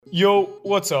Yo,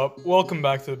 what's up? Welcome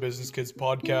back to the Business Kids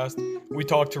podcast. We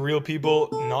talk to real people,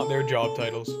 not their job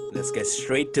titles. Let's get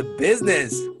straight to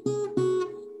business.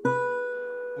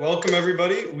 Welcome,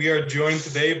 everybody. We are joined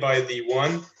today by the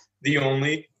one, the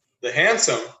only, the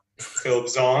handsome Phillip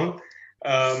Zhong,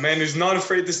 a man who's not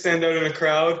afraid to stand out in a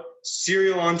crowd,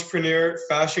 serial entrepreneur,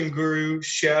 fashion guru,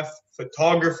 chef,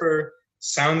 photographer,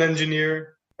 sound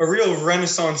engineer, a real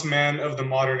renaissance man of the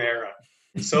modern era.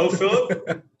 So,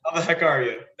 Phillip, how the heck are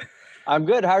you? I'm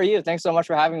good. How are you? Thanks so much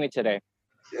for having me today.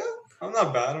 Yeah, I'm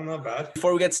not bad.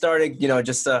 Before we get started,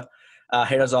 just to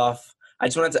hit us off, I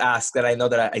just wanted to ask that I know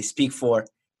that I speak for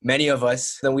many of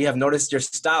us, that we have noticed your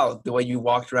style, the way you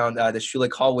walked around the Shoe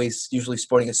Lake hallways, usually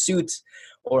sporting a suit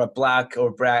or a black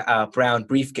or brown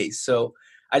briefcase. So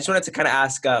I just wanted to kind of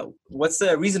ask, what's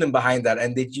the reasoning behind that?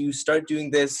 And did you start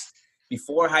doing this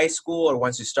before high school or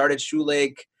once you started Shoe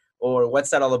Lake, or what's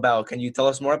that all about? Can you tell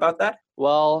us more about that?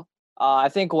 Well, I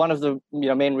think one of the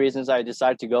main reasons I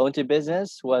decided to go into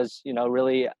business was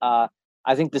really I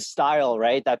think the style,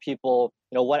 right, that people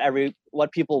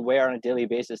what people wear on a daily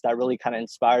basis, that really kind of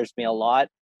inspires me a lot.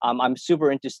 I'm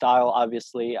super into style.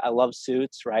 Obviously, I love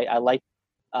suits, right? I like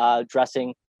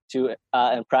dressing to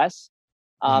impress.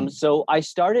 So I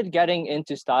started getting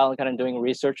into style and kind of doing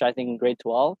research, I think, in grade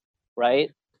 12, right?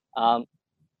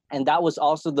 And that was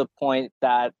also the point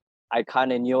that I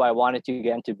kind of knew I wanted to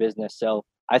get into business. So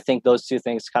I think those two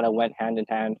things kind of went hand in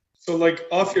hand. So, like,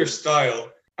 off your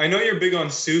style, I know you're big on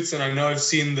suits, and I know I've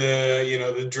seen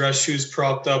the dress shoes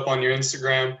propped up on your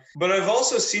Instagram, but I've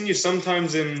also seen you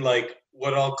sometimes in, like,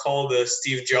 what I'll call the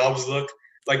Steve Jobs look.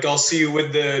 Like, I'll see you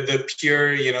with the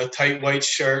pure, tight white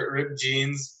shirt, ripped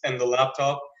jeans, and the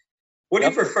laptop. What do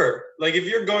you prefer? Like, if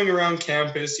you're going around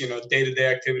campus, day-to-day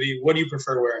activity, what do you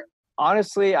prefer wearing?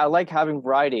 Honestly, I like having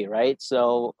variety, right?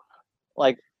 So,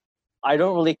 like, I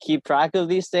don't really keep track of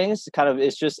these things.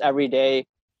 It's just every day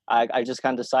I just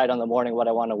kind of decide on the morning what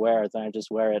I want to wear, then I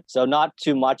just wear it. So not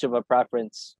too much of a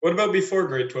preference. What about before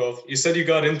grade 12? You said you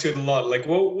got into it a lot. Like,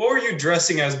 what were you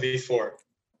dressing as before?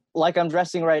 Like I'm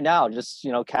dressing right now, just,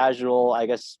 casual, I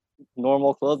guess,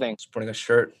 normal clothing. Sporting a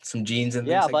shirt, some jeans and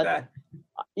things like that.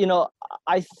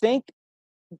 I think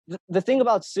the thing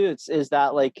about suits is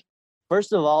that, like,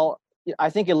 first of all,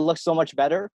 I think it looks so much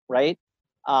better, right?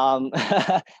 And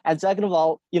second of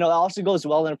all, it also goes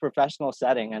well in a professional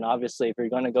setting. And obviously, if you're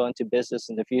going to go into business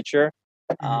in the future,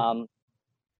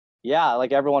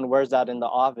 like everyone wears that in the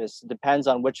office. It depends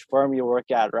on which firm you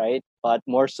work at, right? But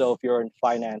more so if you're in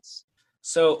finance.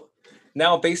 So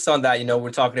now, based on that, we're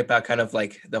talking about kind of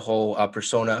like the whole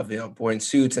persona of, wearing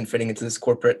suits and fitting into this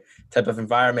corporate type of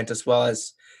environment, as well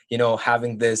as,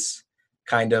 having this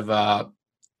kind of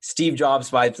Steve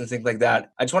Jobs vibes and things like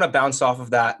that. I just want to bounce off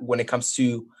of that when it comes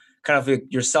to kind of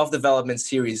your self-development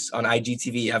series on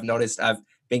IGTV. I've noticed I've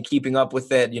been keeping up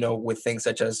with it, with things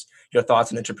such as your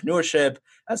thoughts on entrepreneurship,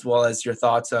 as well as your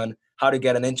thoughts on how to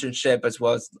get an internship, as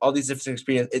well as all these different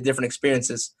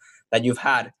experiences that you've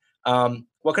had.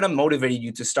 What kind of motivated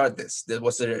you to start this?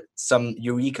 Was there some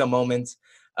eureka moment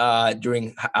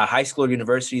during high school or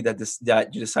university that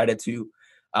you decided to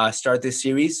start this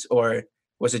series, or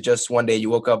was it just one day you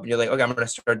woke up and you're like, okay, I'm going to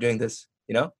start doing this,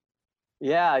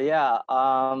 Yeah.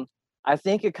 I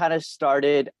think it kind of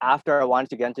started after I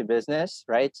wanted to get into business,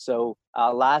 right? So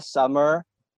last summer,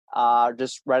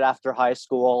 just right after high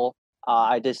school,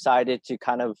 I decided to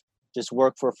kind of just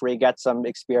work for free, get some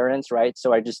experience, right?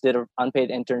 So I just did an unpaid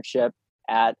internship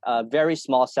at a very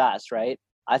small SaaS, right?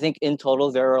 I think in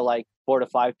total there are like 4 to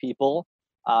 5 people,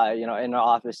 in our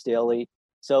office daily.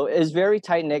 So it's very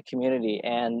tight-knit community.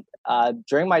 And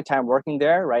during my time working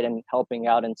there, right, and helping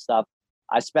out and stuff,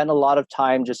 I spent a lot of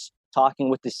time just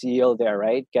talking with the CEO there,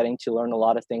 right, getting to learn a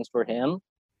lot of things for him.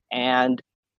 And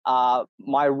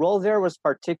my role there was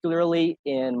particularly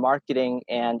in marketing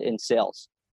and in sales,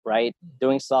 right,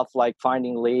 doing stuff like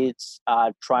finding leads,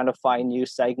 trying to find new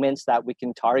segments that we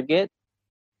can target.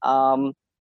 And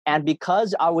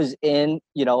because I was in,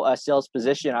 a sales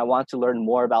position, I wanted to learn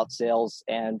more about sales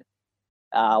and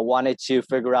wanted to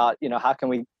figure out, how can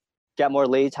we get more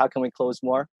leads? How can we close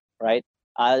more? Right.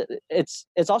 It's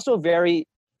also a very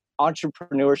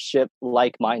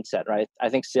entrepreneurship-like mindset, right? I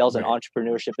think sales and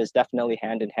entrepreneurship is definitely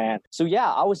hand in hand. So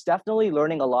yeah, I was definitely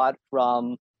learning a lot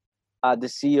from the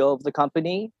CEO of the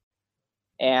company,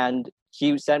 and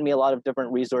he sent me a lot of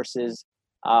different resources,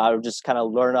 just kind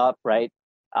of learn up, right?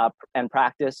 And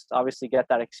practice, obviously get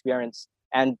that experience.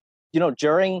 And,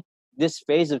 during this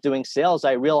phase of doing sales,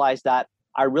 I realized that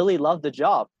I really loved the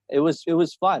job. It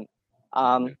was fun.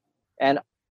 And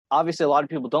obviously a lot of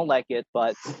people don't like it,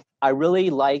 but I really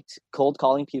liked cold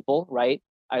calling people, right?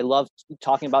 I loved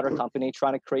talking about our company,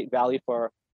 trying to create value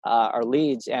for our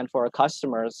leads and for our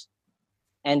customers.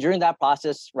 And during that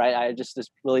process, right, I just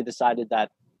really decided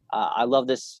that I love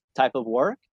this type of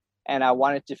work, and I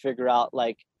wanted to figure out,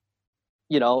 like,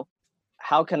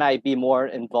 how can I be more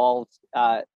involved?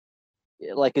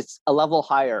 Like, it's a level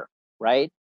higher,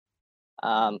 right?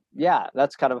 Yeah,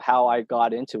 that's kind of how I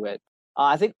got into it.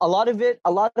 I think a lot of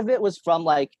it was from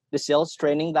like the sales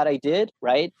training that I did,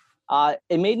 right?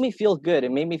 It made me feel good.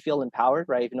 It made me feel empowered,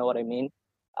 right? If you know what I mean.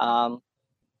 Um,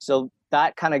 so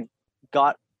that kind of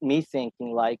got me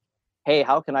thinking, like, hey,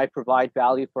 how can I provide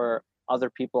value for other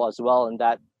people as well? And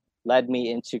that led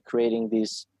me into creating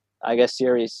these, I guess,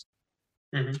 series.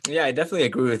 Mm-hmm. Yeah, I definitely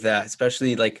agree with that.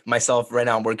 Especially like myself right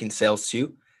now, I'm working sales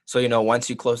too. So, once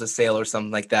you close a sale or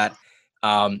something like that,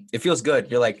 it feels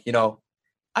good. You're like,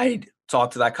 I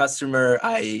talk to that customer.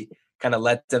 I kind of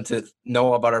let them to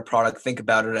know about our product, think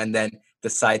about it, and then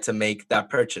decide to make that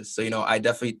purchase. So, I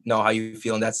definitely know how you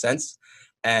feel in that sense.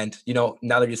 And,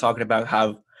 now that you're talking about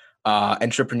how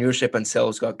entrepreneurship and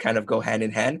sales go hand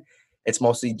in hand, it's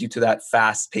mostly due to that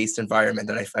fast-paced environment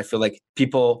that I feel like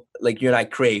people like you and I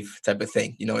crave type of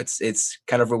thing. It's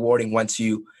kind of rewarding once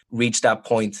you reach that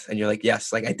point and you're like,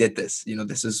 yes, like I did this.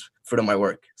 This is fruit of my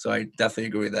work. So I definitely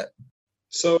agree with that.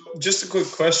 So just a quick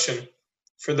question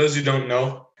for those who don't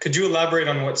know. Could you elaborate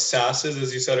on what SaaS is,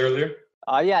 as you said earlier?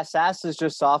 Yeah, SaaS is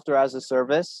just software as a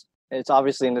service. It's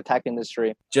obviously in the tech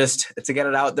industry. Just to get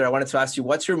it out there, I wanted to ask you,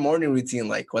 what's your morning routine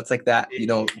like? What's like that,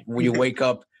 when you wake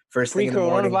up first thing in the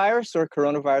morning? Pre-coronavirus or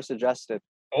coronavirus adjusted?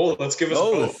 Oh, let's give us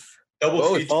both.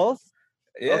 Double feature. Both?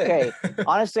 Yeah. Okay.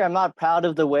 Honestly, I'm not proud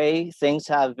of the way things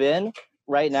have been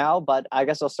right now, but I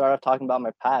guess I'll start off talking about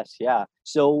my past. Yeah.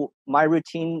 So my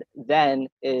routine then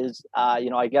is,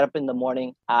 I get up in the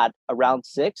morning at around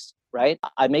 6, right?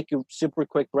 I make a super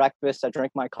quick breakfast. I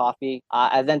drink my coffee.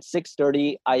 And then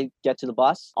 6:30, I get to the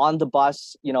bus. On the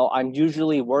bus, I'm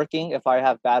usually working if I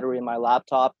have battery in my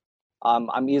laptop.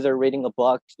 I'm either reading a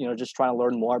book, just trying to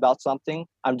learn more about something.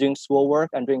 I'm doing schoolwork.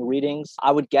 I'm doing readings.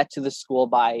 I would get to the school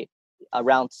by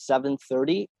around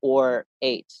 7:30 or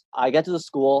 8. I get to the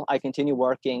school, I continue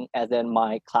working, and then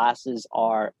my classes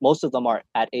most of them are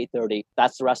at 8:30.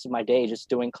 That's the rest of my day, just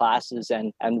doing classes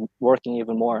and working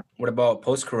even more. What about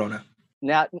post-corona?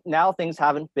 Now things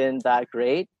haven't been that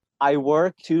great. I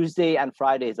work Tuesday and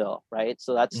Friday though, right?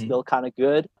 So that's still kind of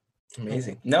good.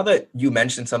 Amazing. Now that you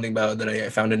mentioned something about that I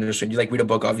found interesting, you like read a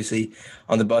book, obviously,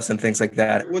 on the bus and things like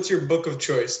that. What's your book of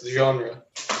choice, the genre?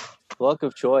 Book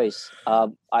of choice.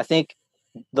 I think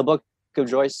the book of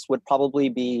choice would probably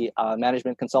be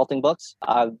management consulting books.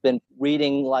 I've been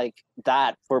reading like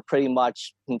that for pretty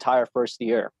much the entire first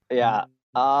year. Yeah.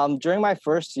 During my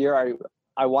first year,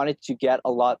 I wanted to get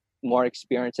a lot more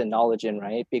experience and knowledge in,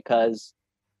 right? Because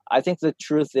I think the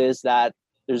truth is that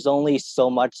there's only so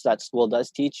much that school does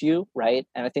teach you, right?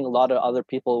 And I think a lot of other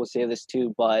people would say this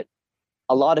too, but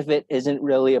a lot of it isn't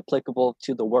really applicable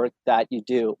to the work that you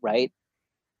do, right?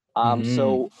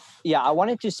 So yeah, I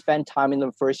wanted to spend time in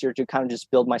the first year to kind of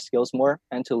just build my skills more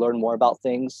and to learn more about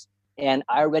things. And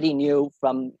I already knew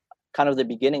from kind of the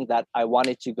beginning that I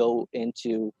wanted to go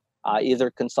into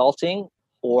either consulting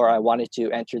or I wanted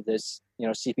to enter this,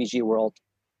 CPG world,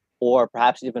 or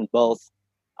perhaps even both.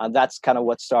 That's kind of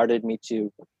what started me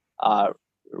to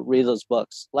read those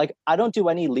books. Like, I don't do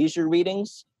any leisure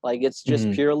readings. Like, it's just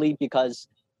purely because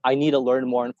I need to learn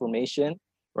more information,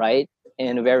 right,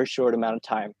 in a very short amount of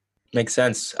time. Makes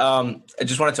sense. I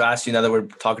just wanted to ask you, now that we're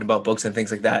talking about books and things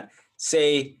like that,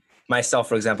 say myself,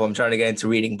 for example, I'm trying to get into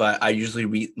reading, but I usually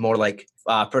read more like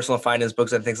personal finance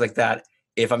books and things like that.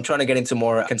 If I'm trying to get into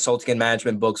more consulting and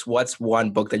management books, what's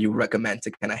one book that you recommend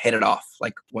to kind of hit it off,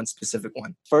 like one specific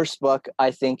one? First book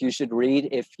I think you should read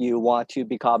if you want to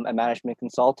become a management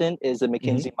consultant is The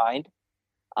McKinsey Mind.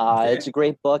 Okay. It's a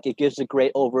great book. It gives a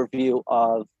great overview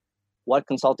of what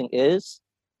consulting is,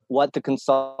 what the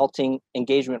consulting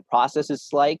engagement process is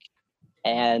like,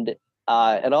 and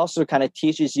it also kind of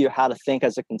teaches you how to think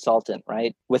as a consultant,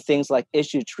 right? With things like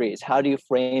issue trees. How do you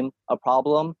frame a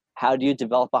problem? How do you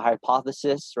develop a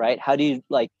hypothesis, right? How do you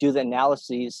do the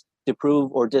analyses to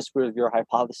prove or disprove your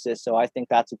hypothesis? So I think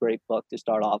that's a great book to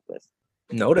start off with.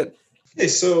 Noted. Hey,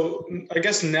 so I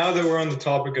guess now that we're on the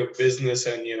topic of business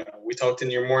and, we talked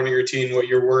in your morning routine, what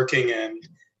you're working, and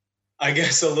I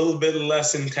guess a little bit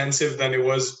less intensive than it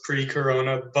was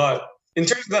pre-corona. But in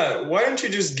terms of that, why don't you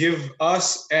just give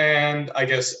us and I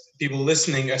guess people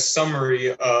listening a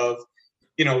summary of,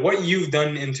 what you've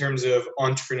done in terms of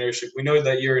entrepreneurship? We know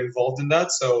that you're involved in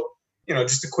that. So,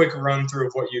 just a quick run through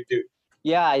of what you do.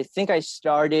 Yeah, I think I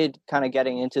started kind of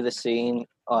getting into the scene,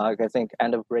 I think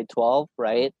end of grade 12,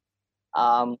 right?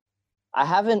 I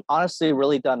haven't honestly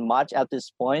really done much at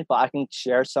this point, but I can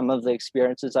share some of the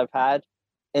experiences I've had.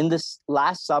 In this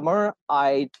last summer,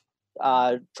 I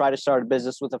tried to start a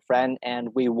business with a friend, and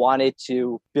we wanted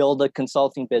to build a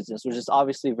consulting business, which is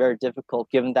obviously very difficult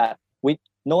given that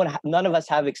none of us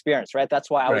have experience, right? That's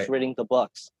why I was Right. reading the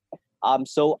books.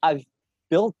 So I've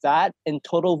built that. In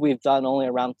total, we've done only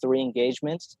around 3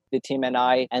 engagements, the team and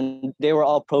I, and they were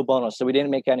all pro bono. So we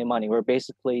didn't make any money. We're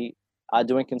basically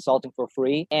doing consulting for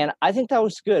free. And I think that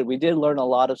was good. We did learn a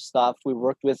lot of stuff. We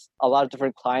worked with a lot of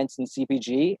different clients in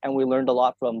CPG, and we learned a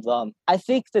lot from them. I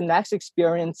think the next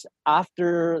experience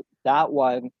after that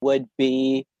one would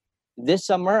be this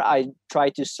summer. I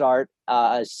tried to start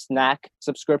a snack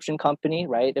subscription company,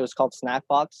 right? It was called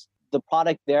Snackbox. The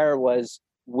product there was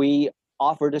we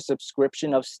offered a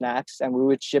subscription of snacks, and we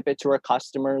would ship it to our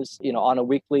customers, on a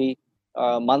weekly,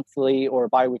 monthly, or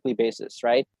bi-weekly basis,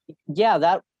 right? Yeah,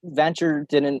 that venture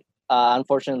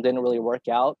unfortunately didn't really work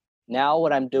out. Now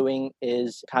what I'm doing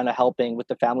is kind of helping with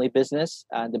the family business,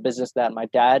 the business that my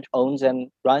dad owns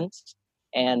and runs,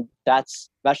 and that's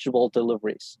vegetable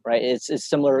deliveries, right? It's a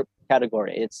similar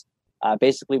category. It's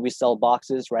basically we sell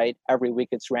boxes, right? Every week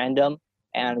it's random,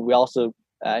 and we also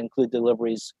include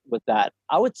deliveries with that.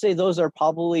 I would say those are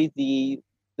probably the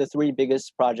 3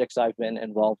 biggest projects I've been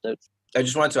involved with. I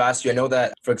just wanted to ask you, I know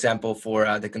that, for example,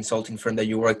 for the consulting firm that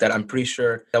you worked at, I'm pretty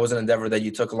sure that was an endeavor that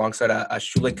you took alongside a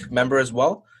Schulich member as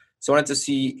well. So I wanted to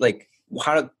see,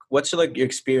 what's your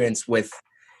experience with,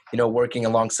 working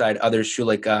alongside other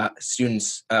Schulich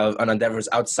students on endeavors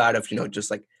outside of, just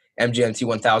like MGMT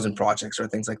 1000 projects or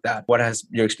things like that. What has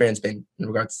your experience been in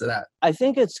regards to that? I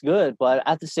think it's good, but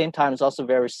at the same time, it's also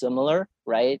very similar,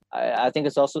 right? I think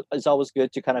it's always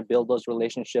good to kind of build those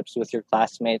relationships with your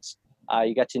classmates.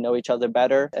 You get to know each other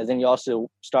better, and then you also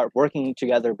start working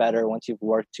together better once you've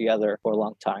worked together for a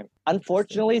long time.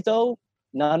 Unfortunately, though,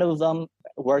 none of them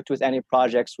worked with any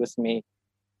projects with me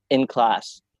in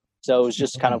class. So it was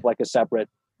just kind of like a separate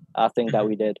thing that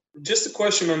we did. Just a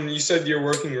question on, you said you're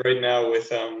working right now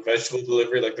with vegetable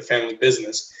delivery, like the family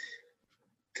business.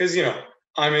 Because,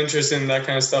 I'm interested in that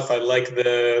kind of stuff. I like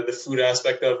the food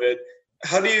aspect of it.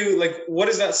 How do you, what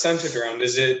is that centered around?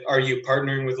 Are you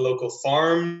partnering with local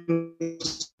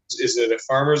farms? Is it a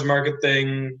farmer's market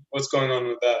thing? What's going on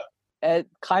with that?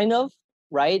 Kind of,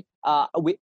 right?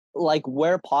 We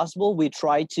where possible, we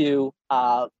try to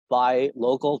buy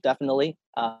local, definitely,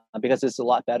 because it's a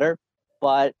lot better.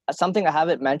 But something I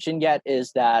haven't mentioned yet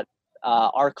is that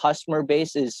our customer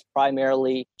base is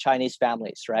primarily Chinese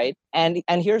families, right? And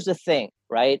here's the thing,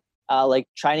 right?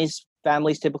 Chinese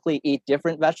families typically eat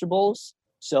different vegetables.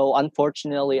 So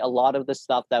unfortunately, a lot of the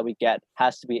stuff that we get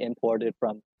has to be imported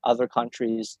from other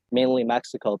countries, mainly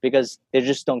Mexico, because they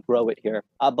just don't grow it here.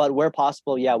 But where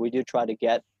possible, yeah, we do try to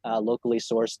get locally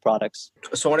sourced products.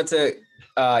 So I wanted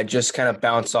to just kind of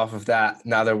bounce off of that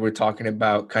now that we're talking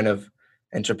about kind of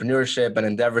entrepreneurship and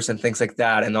endeavors and things like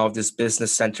that, and all of this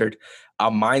business-centered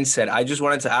mindset. I just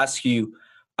wanted to ask you,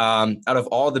 out of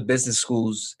all the business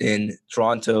schools in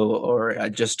Toronto or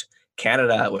just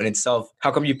Canada in itself,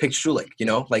 how come you picked Schulich?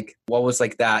 What was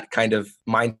that kind of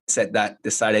mindset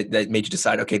that made you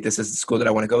decide, okay, this is the school that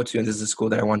I want to go to, and this is the school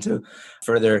that I want to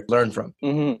further learn from?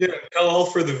 Mm-hmm. Yeah, tell all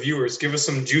for the viewers. Give us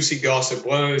some juicy gossip.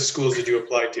 What other schools did you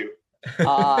apply to?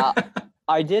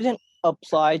 I didn't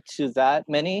apply to that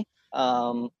many.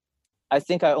 I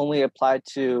think I only applied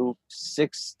to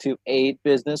 6 to 8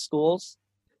 business schools.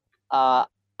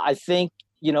 I think,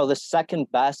 the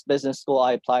second best business school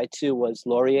I applied to was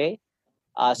Laurier.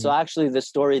 So actually the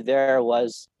story there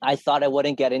was I thought I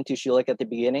wouldn't get into Schulich at the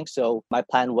beginning. So my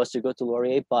plan was to go to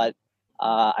Laurier, but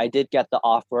I did get the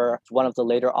offer, one of the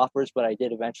later offers, but I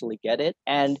did eventually get it.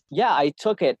 And yeah, I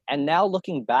took it. And now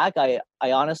looking back, I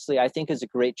honestly, I think it's a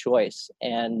great choice.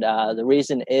 And the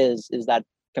reason is that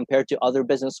compared to other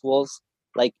business schools,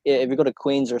 like if you go to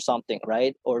Queen's or something,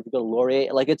 right? Or if you go to Laurier,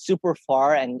 it's super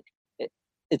far, and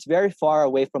it's very far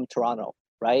away from Toronto,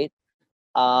 right?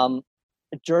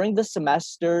 During the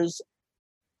semesters,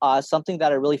 something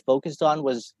that I really focused on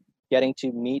was getting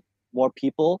to meet more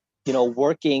people,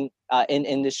 working in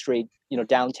industry,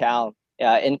 downtown,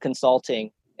 in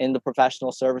consulting, in the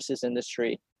professional services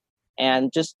industry,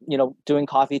 and just, doing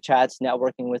coffee chats,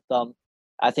 networking with them.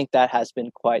 I think that has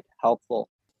been quite helpful,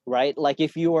 right? Like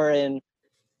if you were in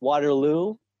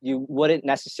Waterloo, you wouldn't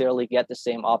necessarily get the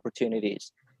same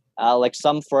opportunities. Like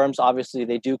some firms, obviously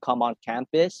they do come on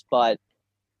campus, but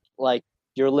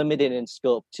you're limited in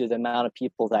scope to the amount of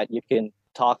people that you can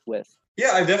talk with.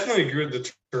 Yeah, I definitely agree with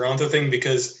the Toronto thing,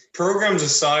 because programs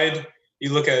aside,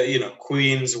 you look at,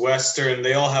 Queens, Western,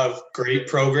 they all have great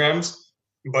programs,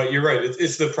 but you're right.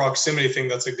 It's the proximity thing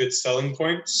that's a good selling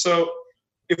point. So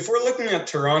if we're looking at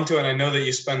Toronto, and I know that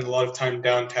you spend a lot of time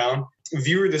downtown,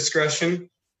 viewer discretion,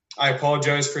 I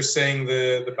apologize for saying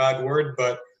the bad word,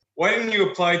 but why didn't you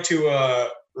apply to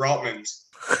Rotman's?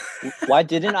 Why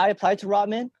didn't I apply to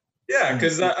Rotman? Yeah,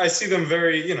 because I see them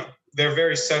very, they're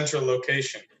very central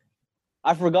location.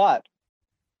 I forgot.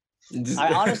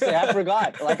 I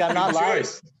forgot. Like, I'm not lying.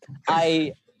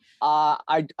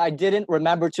 I didn't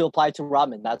remember to apply to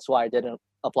Rotman. That's why I didn't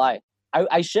apply.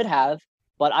 I should have,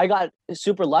 but I got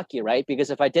super lucky, right?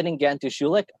 Because if I didn't get into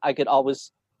Schulich, I could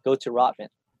always go to Rotman.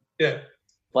 Yeah.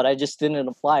 But I just didn't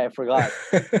apply. I forgot.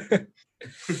 It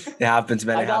happens,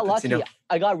 man. I got lucky.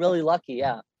 I got really lucky.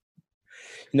 Yeah.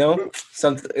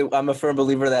 I'm a firm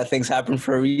believer that things happen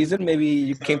for a reason. Maybe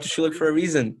you came to Schulich for a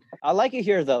reason. I like it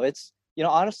here, though. It's,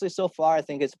 honestly, so far, I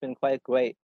think it's been quite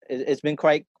great. It's been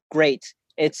quite great.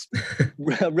 It's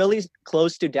really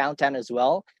close to downtown as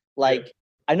well. Like, yeah.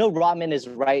 I know Rotman is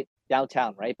right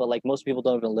downtown, right? But like most people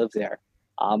don't even live there.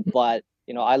 But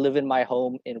I live in my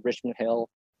home in Richmond Hill,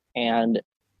 and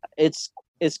it's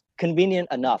convenient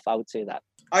enough. I would say that.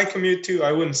 I commute too.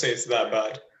 I wouldn't say it's that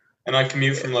bad, and I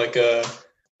commute from like a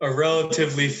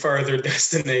relatively farther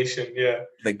destination. Yeah.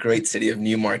 The great city of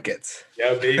Newmarket.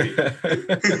 Yeah, baby.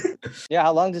 Yeah.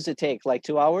 How long does it take? Like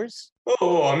 2 hours?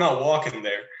 Oh, I'm not walking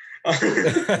there.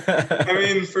 I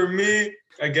mean, for me,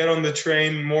 I get on the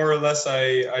train, more or less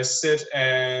I sit,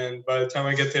 and by the time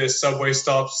I get to the subway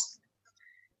stops,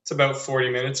 it's about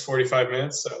 45 minutes.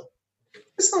 So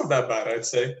it's not that bad, I'd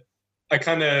say.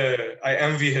 I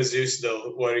envy Jesus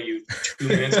though. What are you, 2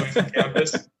 minutes away from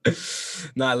campus?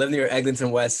 No, I live near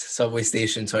Eglinton West subway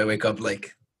station, so I wake up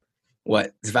like,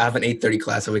 if I have an 8:30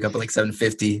 class, I wake up at like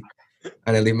 7:50,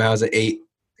 and I leave my house at 8.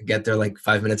 Get there like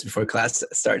 5 minutes before class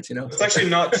starts, It's actually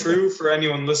not true for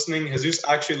anyone listening. Jesus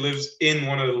actually lives in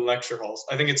one of the lecture halls.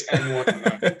 I think it's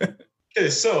N1. Okay,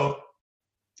 so,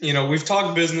 we've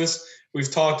talked business. We've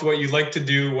talked what you like to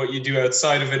do, what you do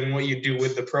outside of it, and what you do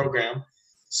with the program.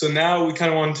 So now we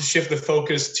kind of wanted to shift the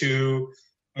focus to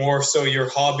more so your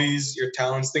hobbies, your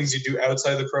talents, things you do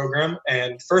outside the program.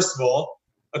 And first of all,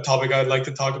 a topic I'd like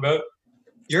to talk about,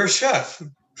 you're a chef.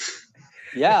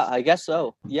 Yeah, I guess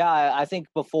so. Yeah, I think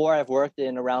before I've worked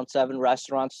in around 7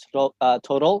 restaurants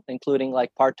total, including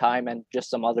like part-time and just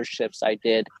some other shifts I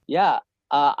did. Yeah,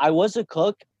 I was a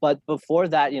cook, but before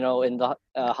that, in the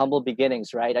humble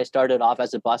beginnings, right? I started off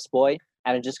as a busboy,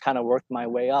 and I just kind of worked my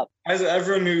way up. As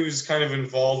everyone who's kind of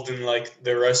involved in like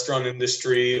the restaurant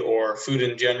industry or food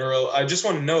in general, I just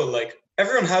want to know, like,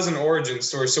 everyone has an origin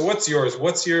story. So what's yours?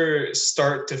 What's your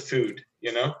start to food?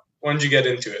 When did you get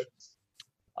into it?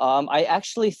 I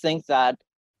actually think that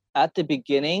at the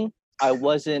beginning, I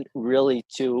wasn't really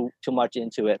too much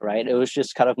into it, right? It was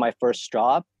just kind of my first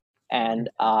job. And,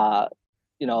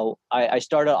 I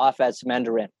started off as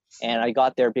Mandarin, and I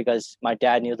got there because my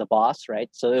dad knew the boss, right?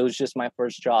 So it was just my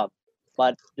first job.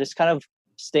 But just kind of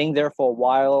staying there for a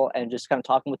while and just kind of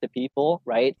talking with the people,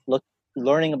 right?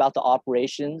 Learning about the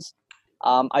operations.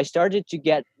 I started to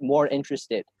get more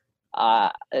interested.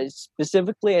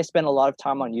 Specifically, I spent a lot of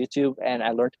time on YouTube, and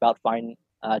I learned about fine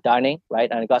dining, right?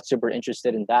 And I got super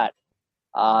interested in that.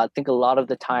 I think a lot of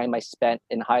the time I spent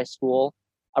in high school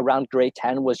around grade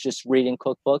 10 was just reading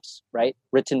cookbooks, right?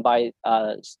 Written by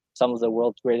some of the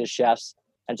world's greatest chefs,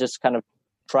 and just kind of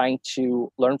trying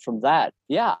to learn from that.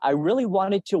 Yeah, I really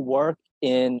wanted to work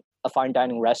in a fine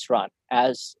dining restaurant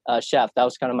as a chef. That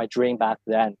was kind of my dream back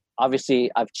then.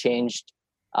 Obviously, I've changed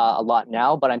a lot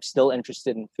now, but I'm still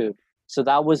interested in food. So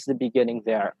that was the beginning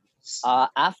there.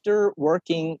 After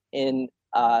working in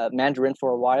Mandarin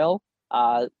for a while,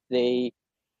 they,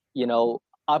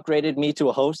 upgraded me to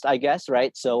a host, I guess,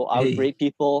 right? So I would greet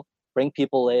people, bring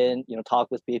people in, talk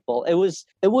with people. It was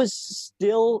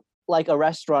still like a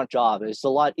restaurant job. It's a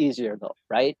lot easier though,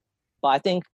 right? But I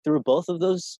think through both of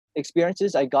those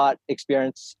experiences, I got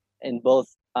experience in both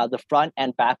the front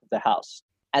and back of the house.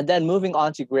 And then moving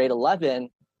on to grade 11,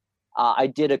 I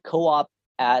did a co-op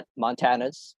at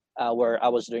Montana's where I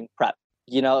was doing prep.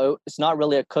 It's not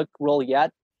really a cook role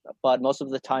yet, but most of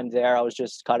the time there, I was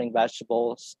just cutting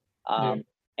vegetables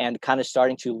and kind of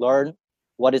starting to learn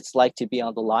what it's like to be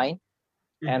on the line.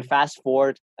 Mm-hmm. And fast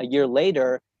forward a year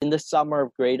later, in the summer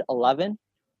of grade 11,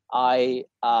 I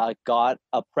got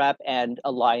a prep and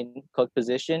a line cook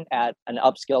position at an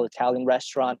upscale Italian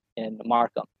restaurant in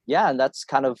Markham. Yeah, and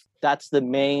that's the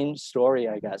main story,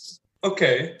 I guess.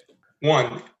 Okay.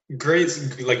 One, great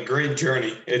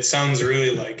journey. It sounds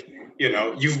really like,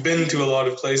 you've been to a lot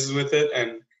of places with it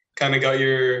and kind of got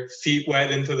your feet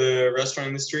wet into the restaurant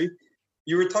industry.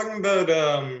 You were talking about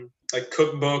like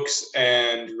cookbooks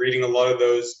and reading a lot of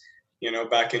those,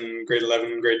 back in grade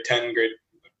 11, grade 10,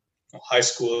 high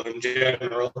school in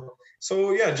general.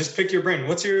 So yeah, just pick your brain.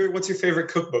 What's your favorite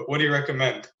cookbook? What do you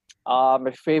recommend?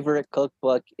 My favorite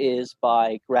cookbook is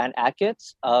by Grant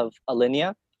Achatz of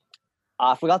Alinea.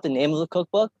 I forgot the name of the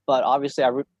cookbook, but obviously,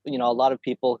 a lot of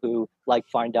people who like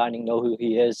fine dining know who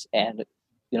he is, and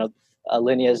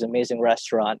Alinea is an amazing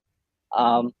restaurant.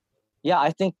 Um, yeah, I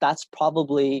think that's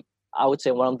probably, I would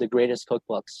say, one of the greatest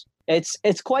cookbooks.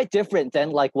 It's quite different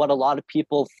than like what a lot of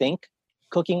people think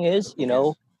cooking is.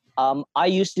 I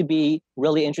used to be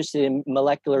really interested in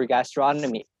molecular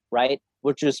gastronomy, right,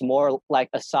 which is more like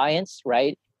a science,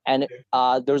 right, and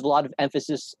there's a lot of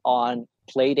emphasis on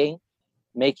plating,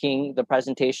 making the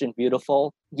presentation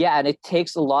beautiful. Yeah, and it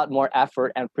takes a lot more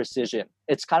effort and precision.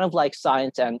 It's kind of like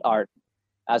science and art.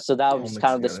 So that All was mixed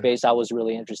kind of the together. space I was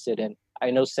really interested in.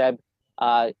 I know, Seb,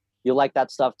 you like that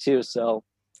stuff too. So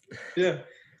Yeah.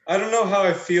 I don't know how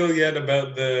I feel yet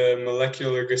about the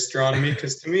molecular gastronomy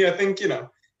because to me, I think,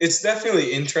 it's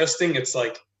definitely interesting. It's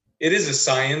like, it is a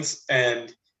science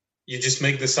and you just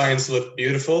make the science look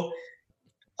beautiful.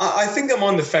 I think I'm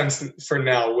on the fence for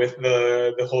now with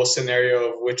the whole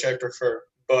scenario of which I prefer.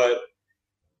 But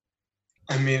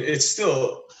I mean, it's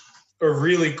still a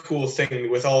really cool thing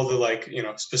with all the like,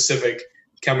 specific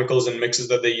chemicals and mixes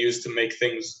that they use to make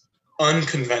things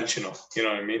unconventional. You know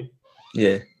what I mean?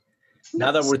 Yeah.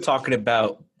 Now that we're talking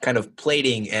about kind of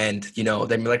plating and,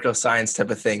 the molecular science type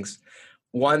of things,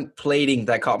 one plating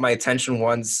that caught my attention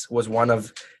once was one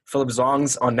of Phillip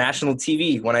Zhong's on national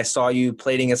TV. When I saw you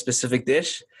plating a specific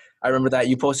dish, I remember that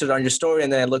you posted it on your story,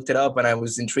 and then I looked it up and I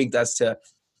was intrigued as to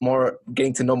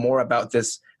getting to know more about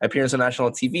this appearance on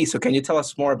national TV. So can you tell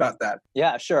us more about that?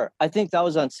 yeah, sure. I think that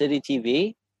was on City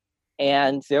TV,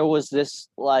 and there was this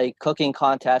like cooking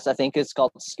contest. I think it's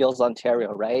called Skills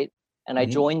Ontario, right? And I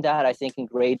Mm-hmm. joined that, I think, in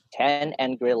grade 10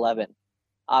 and grade 11.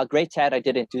 Grade 10, I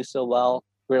didn't do so well.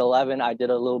 Grade 11, I did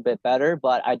a little bit better,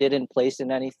 but I didn't place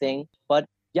in anything. But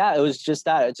yeah, it was just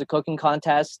that. It's a cooking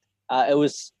contest. It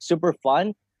was super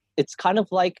fun. It's kind of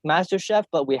like MasterChef,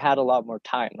 but we had a lot more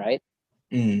time, right?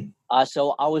 Mm.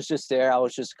 So I was just there. I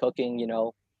was just cooking,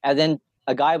 and then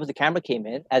a guy with the camera came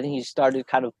in, and then he started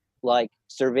kind of like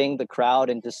surveying the crowd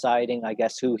and deciding, I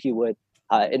guess, who he would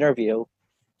interview.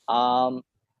 Um,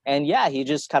 and yeah, he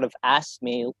just kind of asked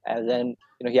me, and then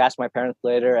he asked my parents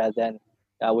later, and then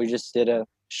we just did a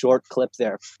short clip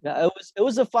there. Yeah, it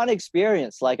was a fun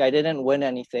experience. Like I didn't win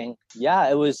anything. Yeah,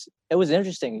 it was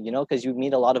interesting, because you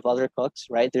meet a lot of other cooks,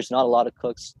 right? There's not a lot of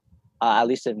cooks, at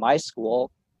least in my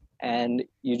school, and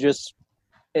you just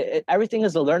everything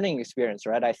is a learning experience,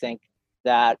 right? I think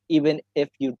that even if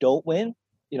you don't win,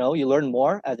 you learn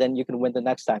more, and then you can win the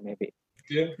next time maybe.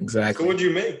 Yeah. So Exactly. what'd you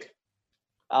make?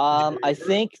 I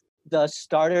think the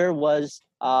starter was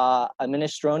a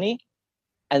minestrone,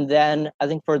 and then I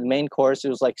think for the main course it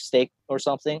was like steak or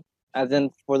something, and then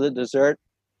for the dessert,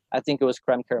 I think it was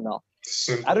creme caramel.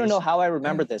 I don't know Simple. how I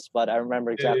remember this, but I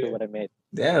remember exactly Yeah. what I made.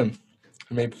 Damn.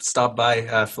 I may stop by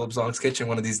Phillip Zong's kitchen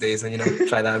one of these days and,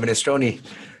 try that minestrone.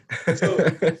 So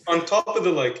on top of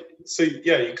so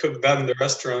yeah, you cook that in the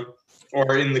restaurant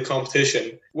or in the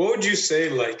competition. What would you say,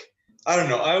 like, I don't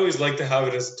know, I always like to have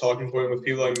it as a talking point with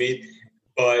people I meet,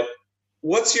 but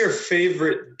what's your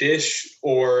favorite dish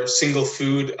or single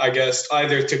food, I guess,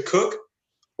 either to cook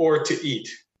or to eat?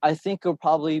 I think it'll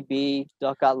probably be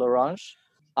duck à l'orange.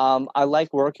 I like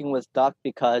working with duck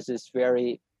because it's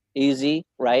very easy,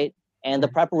 right? And the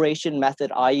preparation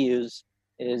method I use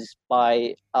is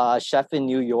by a chef in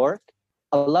New York,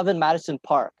 11 Madison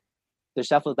Park, the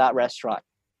chef of that restaurant.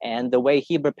 And the way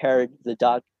he prepared the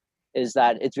duck is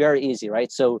that it's very easy,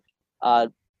 right? So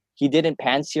he didn't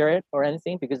pan sear it or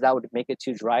anything because that would make it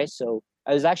too dry. So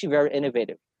it was actually very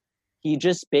innovative. He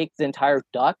just baked the entire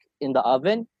duck in the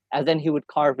oven, and then he would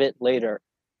carve it later.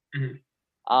 Mhm.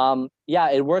 Yeah,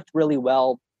 it worked really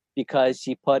well because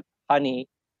he put honey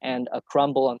and a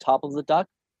crumble on top of the duck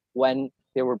when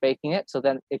they were baking it. So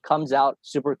then it comes out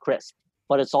super crisp,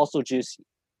 but it's also juicy.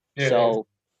 Yeah. So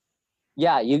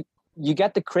yeah, you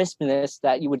get the crispness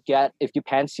that you would get if you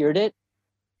pan seared it,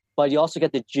 but you also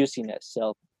get the juiciness.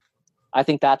 So I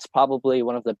think that's probably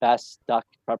one of the best duck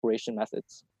preparation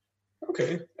methods.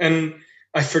 Okay. And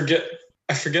I forget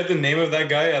I forget the name of that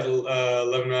guy at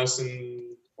 11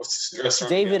 Madison. What's his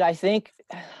restaurant again? David, I think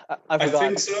I I forgot.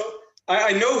 think so.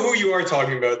 I know who you are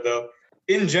talking about, though.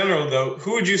 In general, though,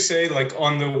 who would you say, like,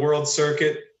 on the world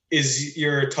circuit is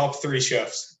your top three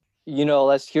chefs?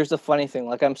 Here's the funny thing.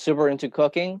 Like I'm super into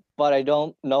cooking, but I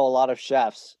don't know a lot of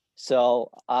chefs.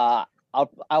 So I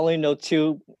only know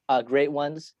two great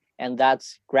ones, and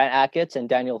that's Grant Achatz and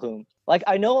Daniel Hume. Like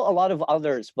I know a lot of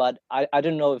others, but I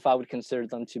didn't know if I would consider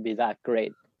them to be that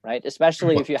great. right?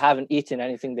 Especially if you haven't eaten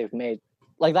anything they've made.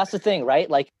 Like, that's the thing, right?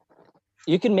 Like,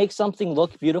 you can make something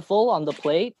look beautiful on the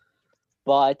plate,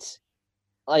 but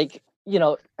like,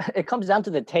 it comes down to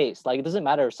the taste. Like, it doesn't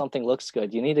matter if something looks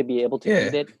good. You need to be able to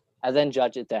eat it and then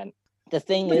judge it then. The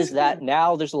thing is that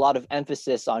now there's a lot of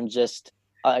emphasis on just,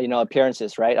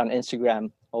 appearances, right? On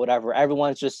Instagram or whatever.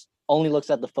 Everyone's just only looks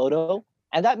at the photo.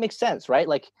 And that makes sense, right?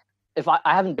 Like, if I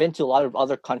haven't been to a lot of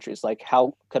other countries, like,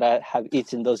 how could I have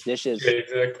eaten those dishes? Yeah,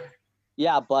 exactly.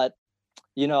 Yeah, but,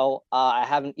 I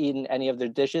haven't eaten any of their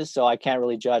dishes, so I can't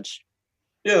really judge.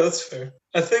 Yeah, that's fair.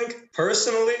 I think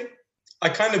personally, I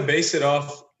kind of base it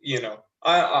off,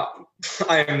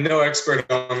 I am no expert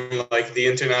on like the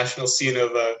international scene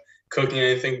of cooking or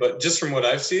anything, but just from what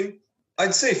I've seen,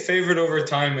 I'd say favorite over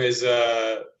time is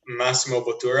Massimo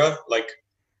Bottura. Like,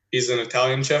 he's an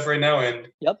Italian chef right now, and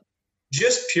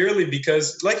just purely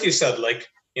because, like you said, like,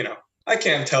 I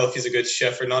can't tell if he's a good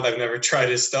chef or not. I've never tried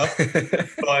his stuff,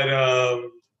 but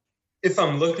if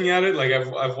I'm looking at it, like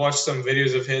I've watched some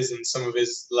videos of his and some of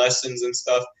his lessons and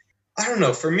stuff. I don't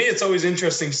know. For me, it's always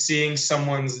interesting seeing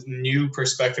someone's new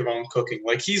perspective on cooking.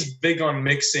 Like, he's big on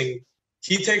mixing.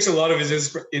 He takes a lot of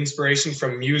his inspiration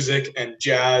from music and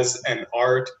jazz and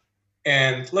art.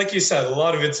 And like you said, a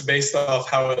lot of it's based off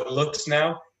how it looks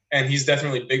now. And he's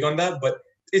definitely big on that. But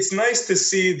it's nice to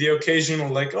see the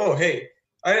occasional, like, oh, hey,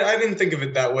 I didn't think of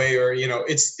it that way. Or,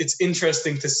 it's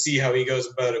interesting to see how he goes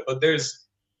about it. But there's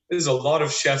a lot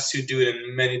of chefs who do it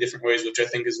in many different ways, which I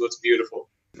think is what's beautiful.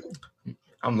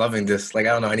 I'm loving this. Like, I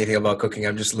don't know anything about cooking.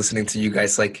 I'm just listening to you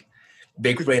guys, like,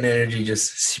 big brain energy,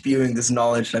 just spewing this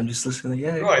knowledge. I'm just listening.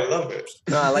 Yeah. Oh, I love it.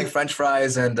 No, I like French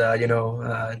fries and,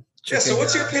 chicken, so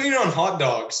what's your opinion on hot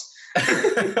dogs?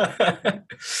 Are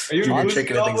you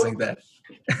chicken and things like that?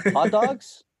 Hot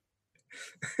dogs?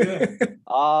 Yeah.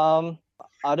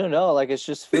 I don't know. Like, it's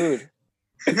just food.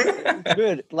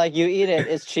 Food. Like, you eat it.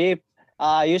 It's cheap.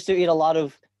 I used to eat a lot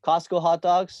of Costco hot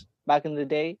dogs back in the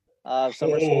day.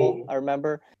 Summer school, I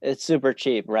remember. It's super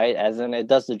cheap, right? As in, it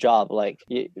does the job. Like,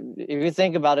 if you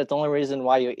think about it, the only reason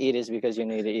why you eat is because you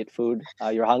need to eat food.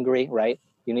 You're hungry, right?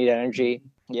 You need energy.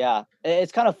 Yeah.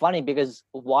 It's kind of funny because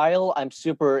while I'm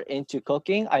super into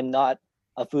cooking, I'm not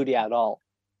a foodie at all.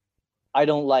 I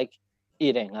don't like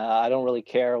eating. I don't really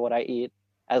care what I eat.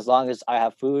 As long as I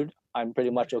have food, I'm pretty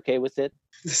much okay with it.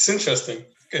 It's interesting.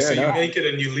 Okay, so you make it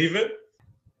and you leave it?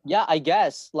 Yeah, I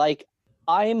guess. Like,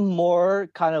 I'm more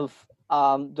kind of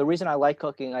the reason I like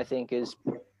cooking, I think, is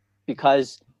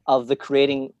because of the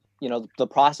creating, the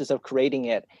process of creating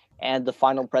it and the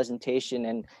final presentation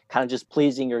and kind of just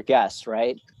pleasing your guests,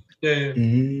 right? Yeah.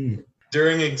 Mm.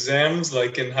 During exams,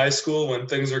 like in high school, when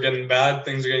things were getting bad,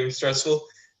 things were getting stressful,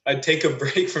 I'd take a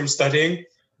break from studying,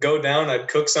 go down, I'd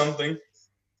cook something,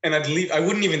 and I'd leave. I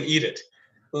wouldn't even eat it.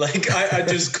 Like, I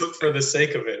just cook for the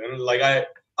sake of it. And like,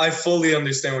 I fully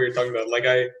understand what you're talking about. Like,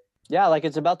 yeah, like,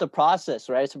 it's about the process,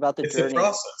 right? It's about the journey. It's a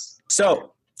process.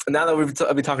 So now that we've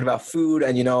been talking about food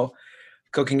and,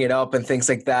 cooking it up and things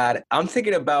like that, I'm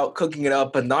thinking about cooking it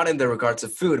up, but not in the regards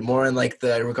of food, more in like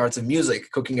the regards of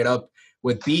music, cooking it up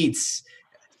with beats,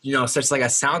 such like a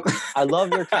sound. I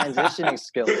love your transitioning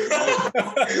skills.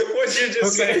 What'd you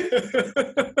just say?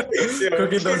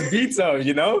 Cooking those beats up,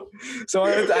 So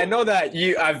I know that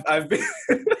I've been,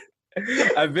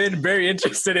 I've been very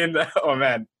interested in that. Oh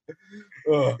man.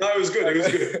 Oh. No, it was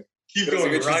good. Keep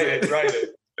going. Ride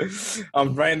it.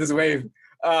 I'm riding this wave.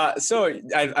 So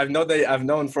I've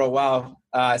known for a while,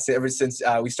 ever since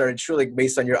we started truly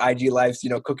based on your IG lives,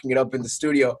 cooking it up in the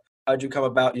studio. How'd you come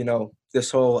about, this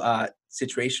whole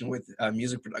situation with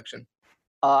music production?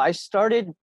 I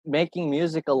started making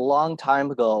music a long time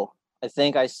ago. I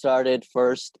think I started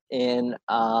first in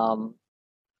probably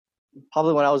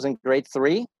when I was in grade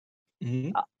 3.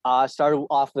 Mm-hmm. I started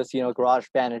off with,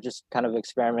 GarageBand and just kind of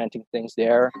experimenting things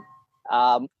there.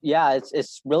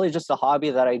 It's really just a hobby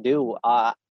that I do.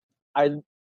 I'm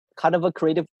kind of a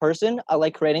creative person. I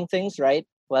like creating things, right?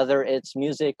 Whether it's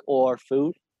music or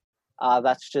food.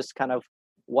 That's just kind of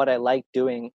what I like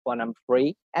doing when I'm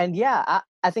free. And I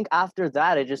think after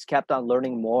that, I just kept on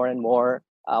learning more and more.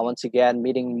 Once again,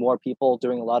 meeting more people,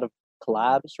 doing a lot of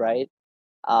collabs, right?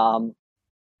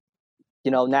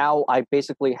 Now I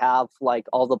basically have like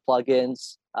all the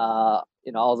plugins, all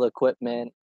the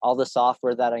equipment, all the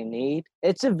software that I need.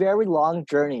 It's a very long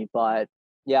journey, but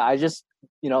I just,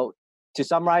 to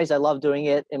summarize, I love doing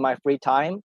it in my free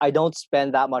time. I don't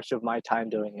spend that much of my time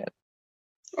doing it.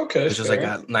 Okay. It's just like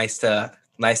a nice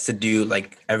to do,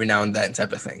 like every now and then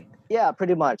type of thing. Yeah,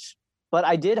 pretty much. But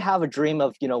I did have a dream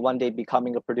of, one day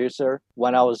becoming a producer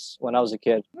when I was a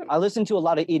kid. I listened to a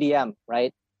lot of EDM,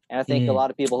 right? And I think a lot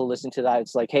of people who listen to that,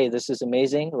 it's like, hey, this is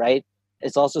amazing, right?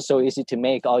 it's also so easy to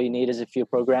make. All you need is a few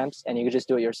programs and you can just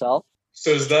do it yourself.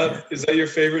 So is that your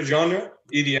favorite genre,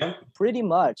 EDM? Pretty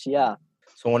much, yeah.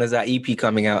 So when is that EP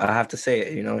coming out? I have to say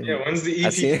it, Yeah, when's the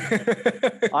I've seen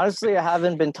EP? Honestly, I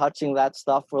haven't been touching that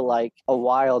stuff for like a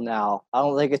while now. I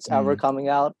don't think it's ever coming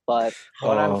out, but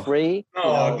when I'm free,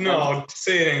 No,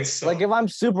 say it ain't so. like if I'm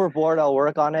super bored, I'll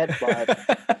work on it.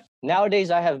 But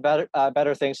nowadays, I have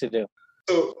better things to do.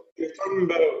 So you're talking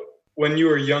about when you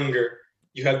were younger,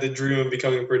 you had the dream of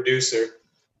becoming a producer.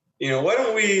 Why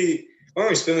don't we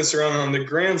spin this around on the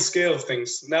grand scale of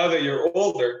things? Now that you're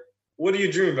older, what do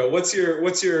you dream about? What's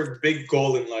your big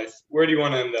goal in life? Where do you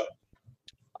want to end up?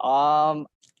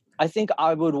 I think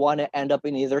I would want to end up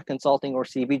in either consulting or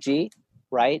CBG,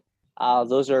 right?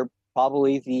 Those are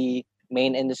probably the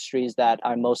main industries that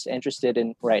I'm most interested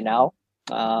in right now,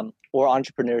 or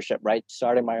entrepreneurship, right?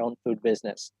 Starting my own food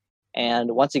business.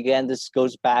 And once again, this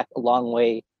goes back a long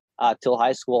way till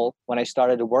high school when I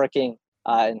started working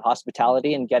in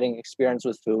hospitality and getting experience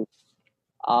with food.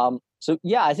 So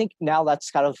yeah, I think now that's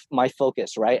kind of my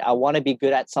focus, right? I want to be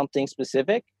good at something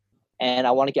specific and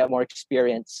I want to get more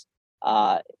experience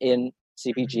in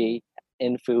CPG,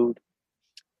 in food.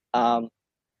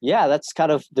 Yeah, that's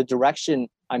kind of the direction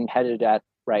I'm headed at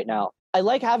right now. I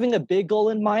like having a big goal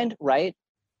in mind, right?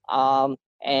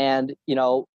 And,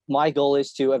 my goal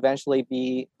is to eventually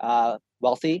be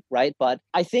wealthy, right? But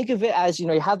I think of it as, you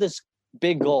have this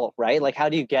big goal, right? Like, how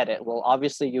do you get it? Well,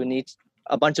 obviously you need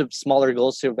a bunch of smaller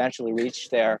goals to eventually reach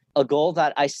there. A goal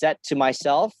that I set to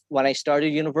myself when I started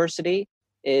university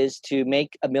is to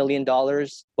make $1 million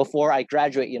before I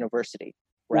graduate university,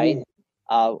 right?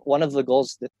 One of the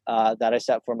goals that I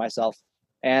set for myself,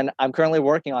 and I'm currently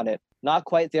working on it. Not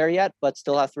quite there yet, but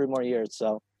still have 3 more years.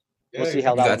 So we'll see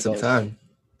how that got one some goes. time.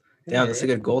 Damn, that's a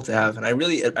good goal to have. And I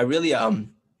really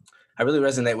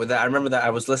resonate with that. I remember that I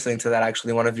was listening to that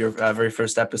actually one of your very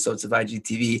first episodes of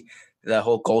IGTV, the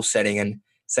whole goal setting and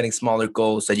setting smaller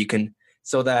goals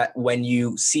so that when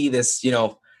you see this,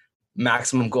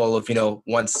 maximum goal of,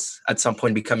 once at some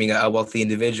point becoming a wealthy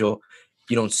individual,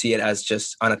 you don't see it as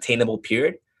just unattainable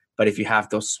period. But if you have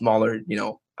those smaller,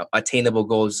 attainable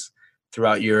goals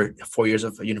throughout your 4 years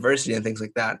of university and things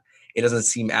like that, it doesn't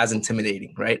seem as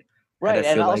intimidating, right? Right.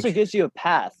 And it also gives you a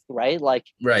path, right? Like,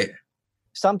 right.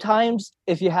 Sometimes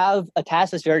if you have a task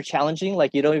that's very challenging,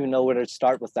 like you don't even know where to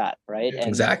start with that, right? Yeah. And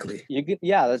exactly.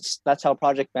 That's how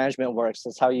project management works.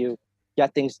 That's how you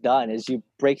get things done, is you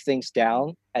break things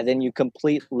down and then you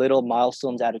complete little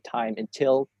milestones at a time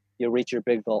until you reach your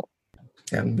big goal.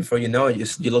 And before you know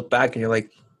it, you look back and you're like,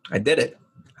 I did it.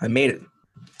 I made it.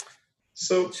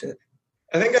 So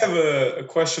I think I have a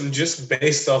question just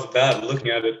based off that,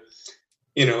 looking at it.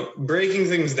 Breaking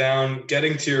things down,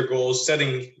 getting to your goals,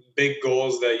 setting big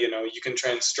goals that, you can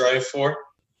try and strive for.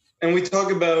 And we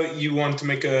talk about you want to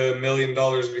make $1 million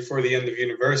before the end of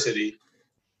university.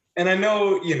 And I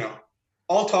know,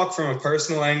 I'll talk from a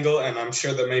personal angle, and I'm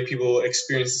sure that many people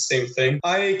experience the same thing.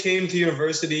 I came to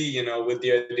university, with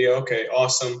the idea, okay,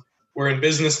 awesome. We're in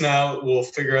business now. We'll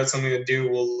figure out something to do.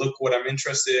 We'll look what I'm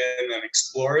interested in and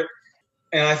explore it.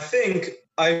 And I think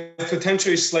I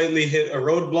potentially slightly hit a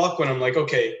roadblock when I'm like,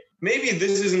 okay, maybe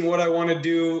this isn't what I want to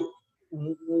do.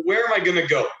 Where am I going to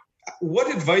go?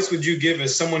 What advice would you give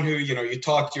as someone who, you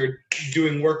talk, you're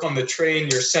doing work on the train,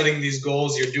 you're setting these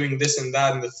goals, you're doing this and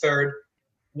that and the third.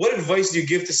 What advice do you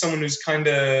give to someone who's kind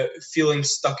of feeling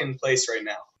stuck in place right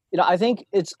now? I think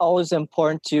it's always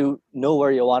important to know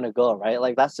where you want to go, right?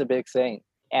 Like that's a big thing.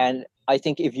 And I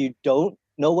think if you don't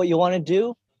know what you want to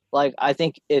do, like, I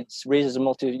think it's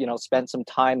reasonable to, spend some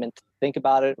time and think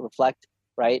about it, reflect,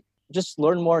 right? Just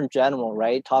learn more in general,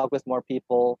 right? Talk with more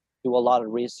people, do a lot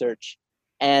of research.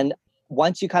 And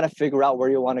once you kind of figure out where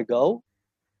you want to go,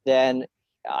 then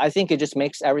I think it just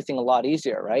makes everything a lot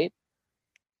easier, right?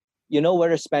 You know where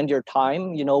to spend your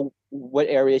time, you know what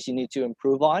areas you need to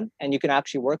improve on, and you can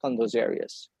actually work on those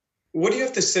areas. What do you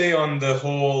have to say on the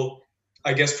whole,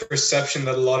 I guess, perception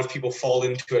that a lot of people fall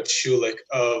into at Schulich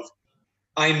of,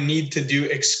 I need to do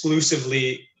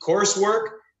exclusively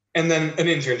coursework and then an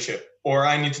internship, or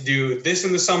I need to do this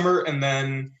in the summer and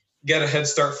then get a head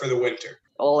start for the winter?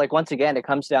 Well, like, once again, it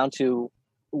comes down to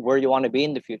where you want to be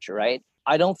in the future, right?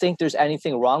 I don't think there's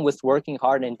anything wrong with working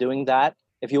hard and doing that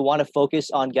if you want to focus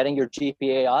on getting your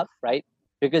GPA up, right?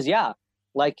 Because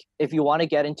like if you want to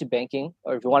get into banking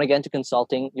or if you want to get into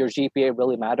consulting, your GPA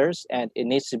really matters and it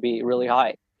needs to be really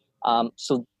high.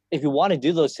 So if you want to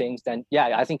do those things, then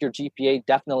I think your GPA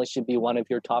definitely should be one of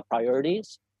your top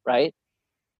priorities, right?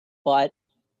 But,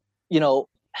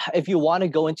 if you want to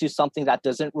go into something that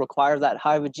doesn't require that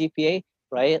high of a GPA,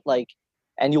 right? Like,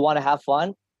 and you want to have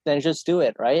fun, then just do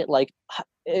it, right? Like,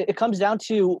 it comes down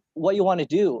to what you want to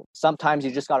do. Sometimes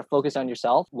you just got to focus on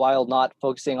yourself while not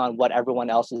focusing on what everyone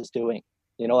else is doing.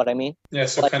 You know what I mean? Yeah,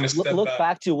 so Like, kind of step look back.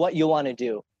 back to what you want to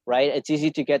do, right? It's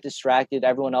easy to get distracted.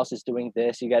 Everyone else is doing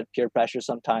this. You get peer pressure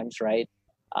sometimes, right?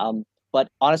 But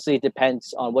honestly, it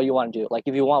depends on what you want to do. Like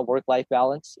if you want work-life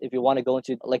balance, if you want to go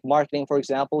into like marketing, for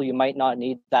example, you might not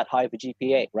need that high of a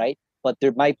GPA, right? But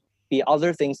there might be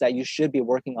other things that you should be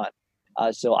working on.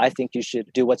 So I think you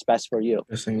should do what's best for you.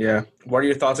 Interesting. Yeah. What are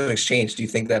your thoughts on exchange? Do you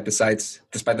think that despite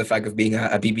the fact of being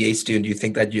a BBA student, do you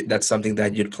think that that's something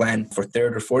that you'd plan for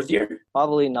third or fourth year?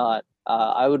 Probably not.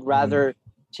 I would rather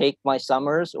take my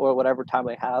summers or whatever time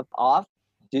I have off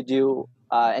to do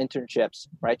internships,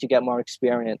 right? To get more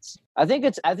experience. I think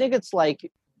it's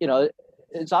like,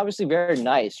 it's obviously very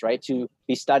nice, right? To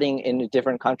be studying in a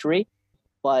different country,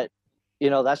 but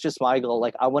that's just my goal.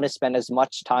 Like I want to spend as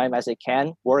much time as I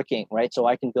can working, right? So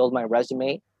I can build my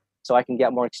resume, so I can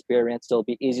get more experience. So it'll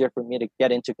be easier for me to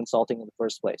get into consulting in the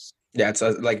first place. Yeah, it's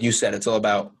like you said, it's all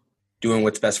about doing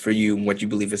what's best for you and what you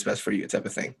believe is best for you, type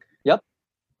of thing. Yep.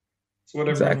 It's what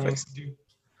everyone wants to do.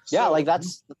 Yeah, like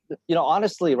that's,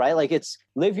 honestly, right? Like it's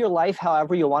live your life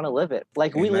however you want to live it.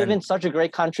 Like we live in such a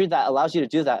great country that allows you to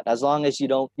do that as long as you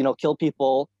don't, kill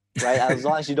people, right? As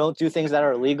long as you don't do things that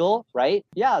are illegal, right?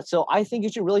 Yeah. So I think you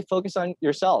should really focus on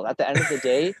yourself. At the end of the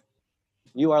day,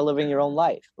 you are living your own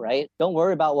life, right? Don't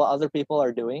worry about what other people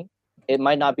are doing. It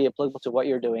might not be applicable to what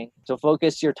you're doing. So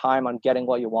focus your time on getting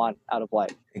what you want out of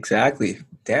life. Exactly.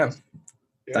 Damn.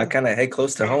 Yeah. That kind of hit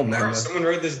close to home, man. Someone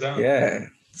write this down. Yeah.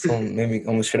 Someone made me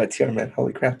almost shed a tear, man.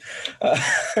 Holy crap.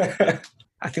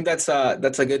 I think that's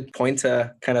a good point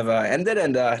to kind of end it.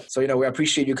 And so, we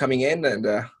appreciate you coming in and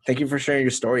thank you for sharing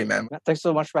your story, man. Thanks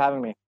so much for having me.